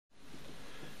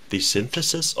The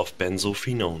synthesis of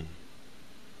benzophenone.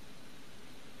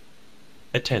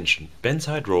 Attention!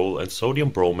 Benzhydrol and sodium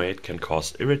bromate can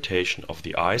cause irritation of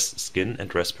the eyes, skin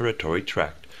and respiratory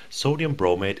tract. Sodium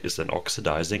bromate is an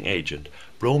oxidizing agent.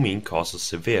 Bromine causes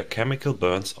severe chemical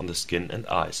burns on the skin and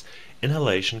eyes.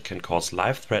 Inhalation can cause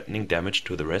life-threatening damage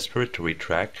to the respiratory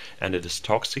tract, and it is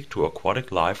toxic to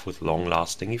aquatic life with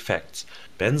long-lasting effects.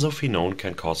 Benzophenone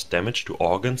can cause damage to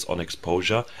organs on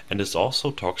exposure and is also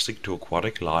toxic to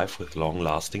aquatic life with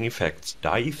long-lasting effects.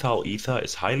 Diethyl ether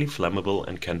is highly flammable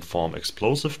and can form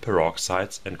explosive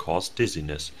peroxides and cause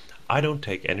dizziness. I don't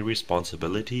take any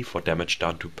responsibility for damage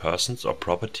done to persons or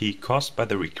property caused by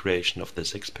the recreation of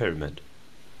this experiment.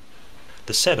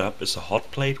 The setup is a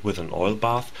hot plate with an oil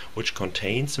bath, which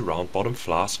contains a round bottom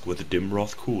flask with a dim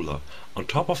froth cooler. On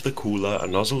top of the cooler a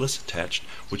nozzle is attached,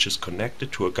 which is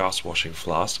connected to a gas washing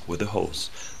flask with a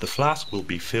hose. The flask will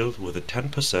be filled with a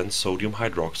 10% sodium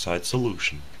hydroxide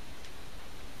solution.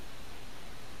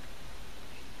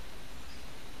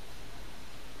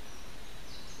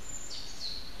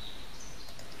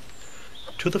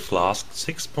 To the flask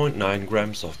 6.9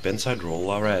 grams of benzhydrol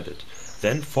are added.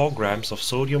 Then 4 grams of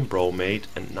sodium bromate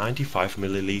and 95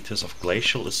 milliliters of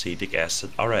glacial acetic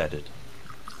acid are added.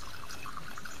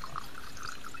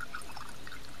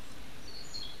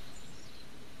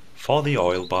 For the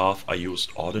oil bath I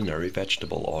used ordinary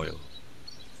vegetable oil.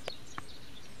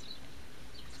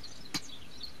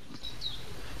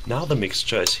 Now the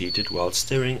mixture is heated while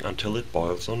stirring until it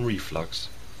boils on reflux.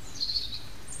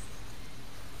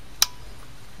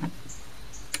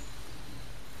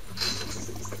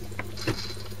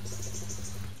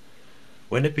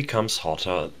 When it becomes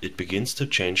hotter, it begins to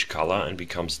change color and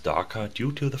becomes darker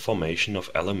due to the formation of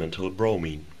elemental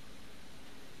bromine.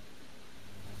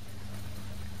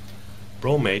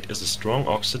 Bromate is a strong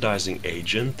oxidizing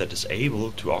agent that is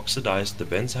able to oxidize the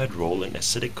benzhydrol in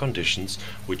acidic conditions,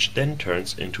 which then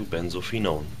turns into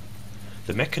benzophenone.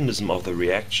 The mechanism of the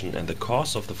reaction and the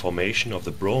cause of the formation of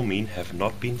the bromine have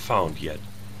not been found yet.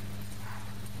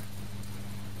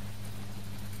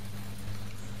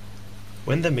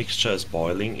 When the mixture is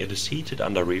boiling, it is heated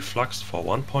under reflux for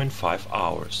 1.5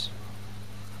 hours.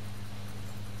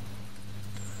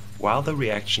 While the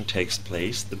reaction takes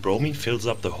place, the bromine fills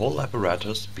up the whole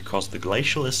apparatus because the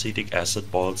glacial acetic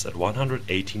acid boils at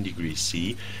 118 degrees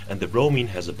C and the bromine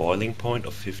has a boiling point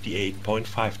of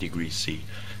 58.5 degrees C.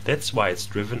 That's why it's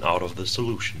driven out of the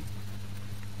solution.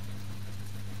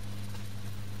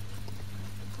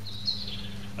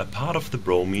 A part of the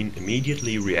bromine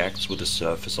immediately reacts with the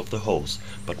surface of the hose,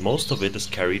 but most of it is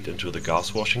carried into the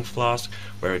gas washing flask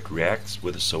where it reacts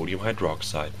with the sodium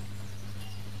hydroxide.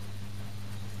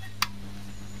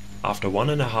 After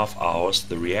 1.5 hours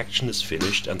the reaction is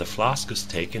finished and the flask is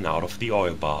taken out of the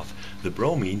oil bath. The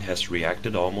bromine has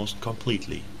reacted almost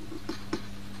completely.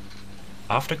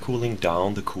 After cooling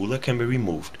down, the cooler can be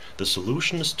removed. The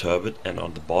solution is turbid and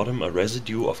on the bottom a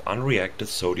residue of unreacted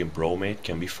sodium bromate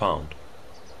can be found.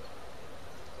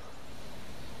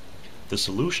 The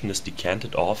solution is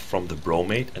decanted off from the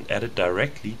bromate and added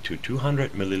directly to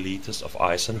 200 milliliters of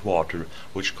ice and water,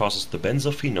 which causes the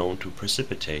benzophenone to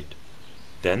precipitate.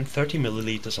 Then 30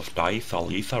 milliliters of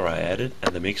diethyl ether are added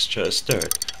and the mixture is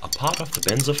stirred. A part of the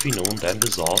benzophenone then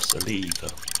dissolves in the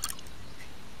ether.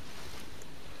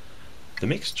 The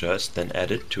mixture is then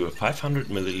added to a 500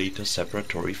 milliliter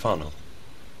separatory funnel.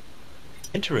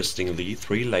 Interestingly,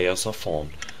 3 layers are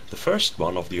formed. The first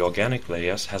one of the organic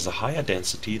layers has a higher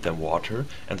density than water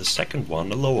and the second one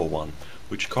a lower one,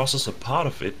 which causes a part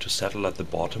of it to settle at the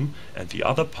bottom and the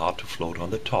other part to float on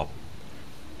the top.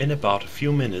 In about a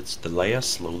few minutes the layers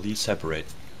slowly separate.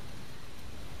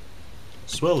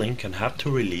 Swirling can help to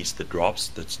release the drops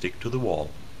that stick to the wall.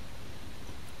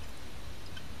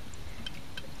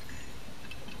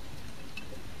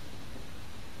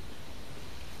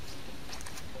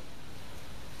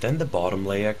 Then the bottom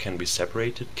layer can be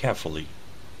separated carefully.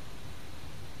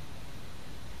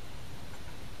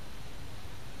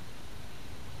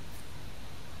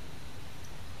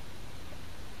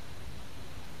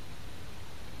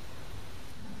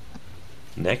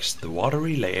 Next, the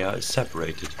watery layer is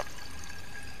separated.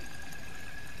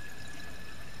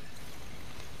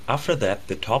 After that,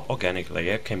 the top organic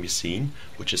layer can be seen,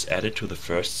 which is added to the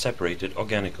first separated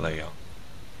organic layer.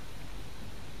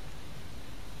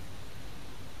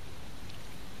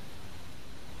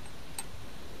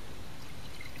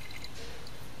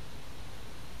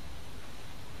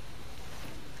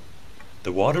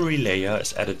 The watery layer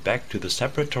is added back to the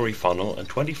separatory funnel and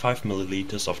 25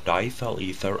 milliliters of diethyl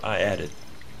ether are added.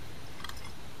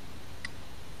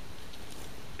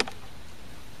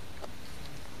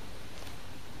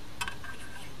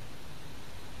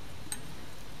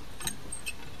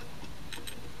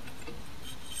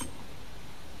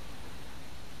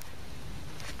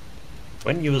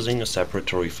 When using a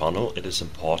separatory funnel, it is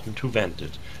important to vent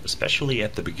it, especially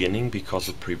at the beginning because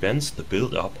it prevents the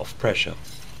build-up of pressure.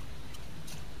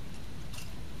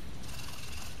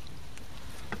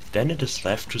 Then it is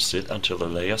left to sit until the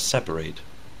layers separate.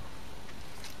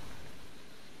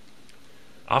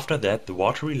 After that, the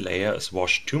watery layer is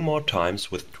washed 2 more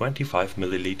times with 25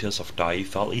 ml of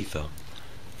diethyl ether.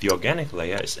 The organic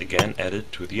layer is again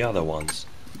added to the other ones.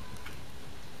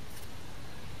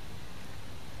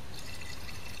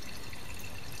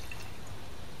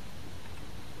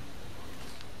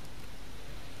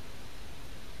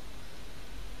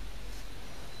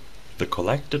 The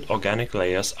collected organic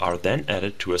layers are then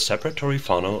added to a separatory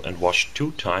funnel and washed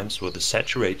 2 times with a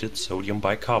saturated sodium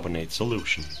bicarbonate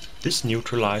solution. This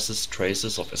neutralizes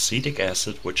traces of acetic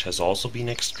acid which has also been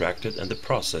extracted in the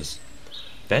process.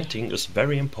 Banting is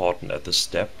very important at this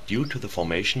step due to the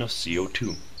formation of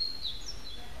CO2.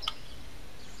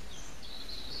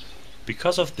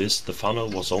 Because of this, the funnel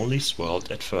was only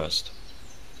swirled at first.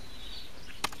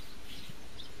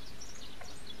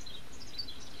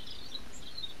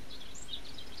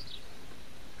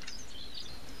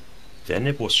 Then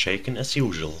it was shaken as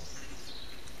usual.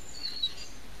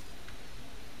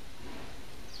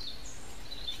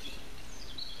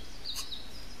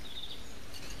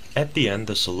 At the end,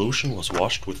 the solution was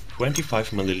washed with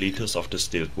 25 ml of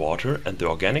distilled water and the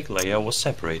organic layer was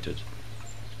separated.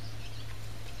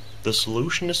 The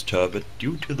solution is turbid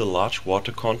due to the large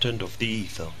water content of the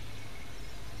ether.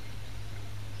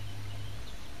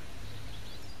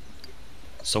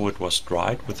 So it was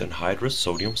dried with anhydrous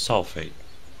sodium sulfate.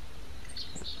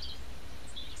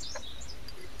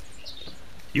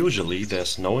 Usually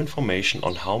there's no information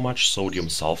on how much sodium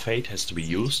sulfate has to be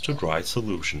used to dry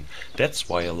solution. That's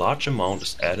why a large amount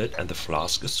is added and the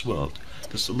flask is swirled.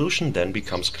 The solution then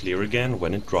becomes clear again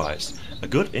when it dries. A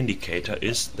good indicator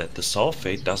is that the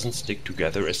sulfate doesn't stick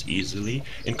together as easily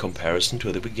in comparison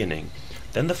to the beginning.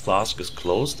 Then the flask is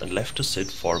closed and left to sit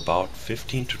for about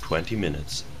 15 to 20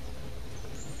 minutes.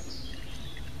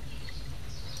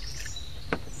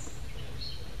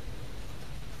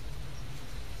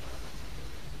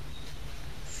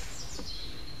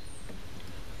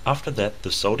 After that,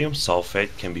 the sodium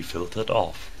sulfate can be filtered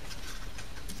off.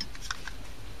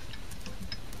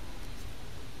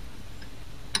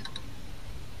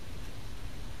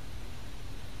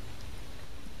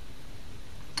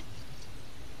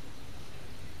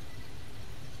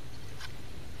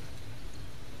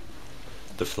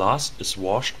 The flask is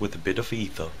washed with a bit of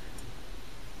ether.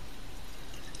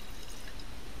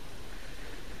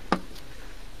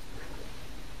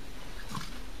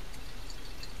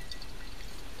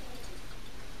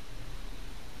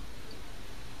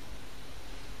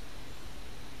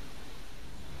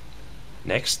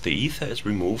 Next, the ether is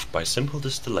removed by simple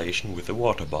distillation with a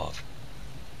water bath.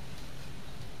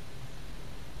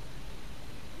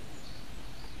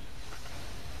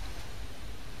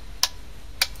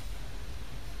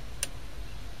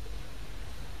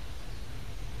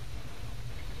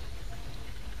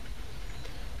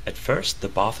 At first, the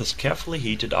bath is carefully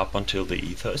heated up until the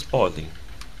ether is boiling.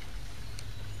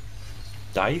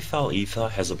 Diethyl ether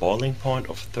has a boiling point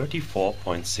of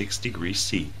 34.6 degrees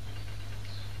C.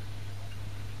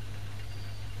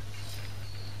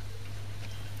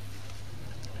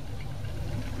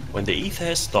 When the ether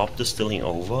has stopped distilling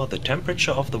over, the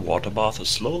temperature of the water bath is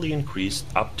slowly increased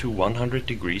up to 100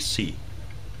 degrees C.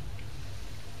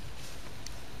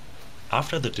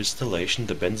 After the distillation,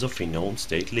 the benzophenone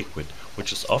stayed liquid,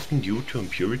 which is often due to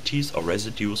impurities or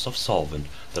residues of solvent.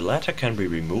 The latter can be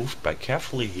removed by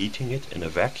carefully heating it in a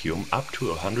vacuum up to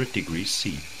 100 degrees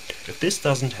C. If this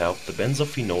doesn't help, the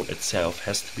benzophenone itself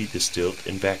has to be distilled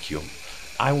in vacuum.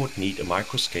 I would need a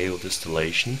microscale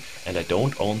distillation and I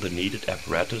don't own the needed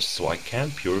apparatus, so I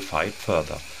can't purify it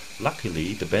further.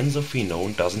 Luckily, the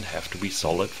benzophenone doesn't have to be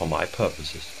solid for my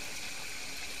purposes.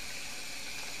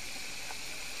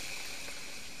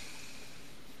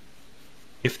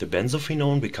 If the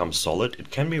benzophenone becomes solid,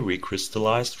 it can be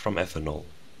recrystallized from ethanol.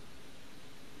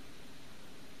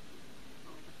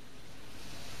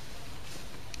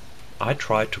 I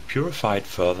tried to purify it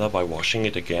further by washing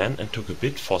it again and took a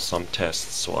bit for some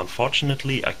tests, so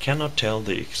unfortunately I cannot tell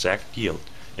the exact yield.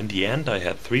 In the end I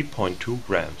had 3.2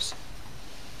 grams.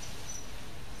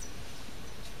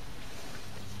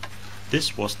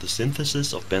 This was the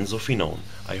synthesis of benzophenone.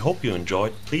 I hope you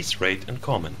enjoyed. Please rate and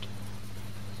comment.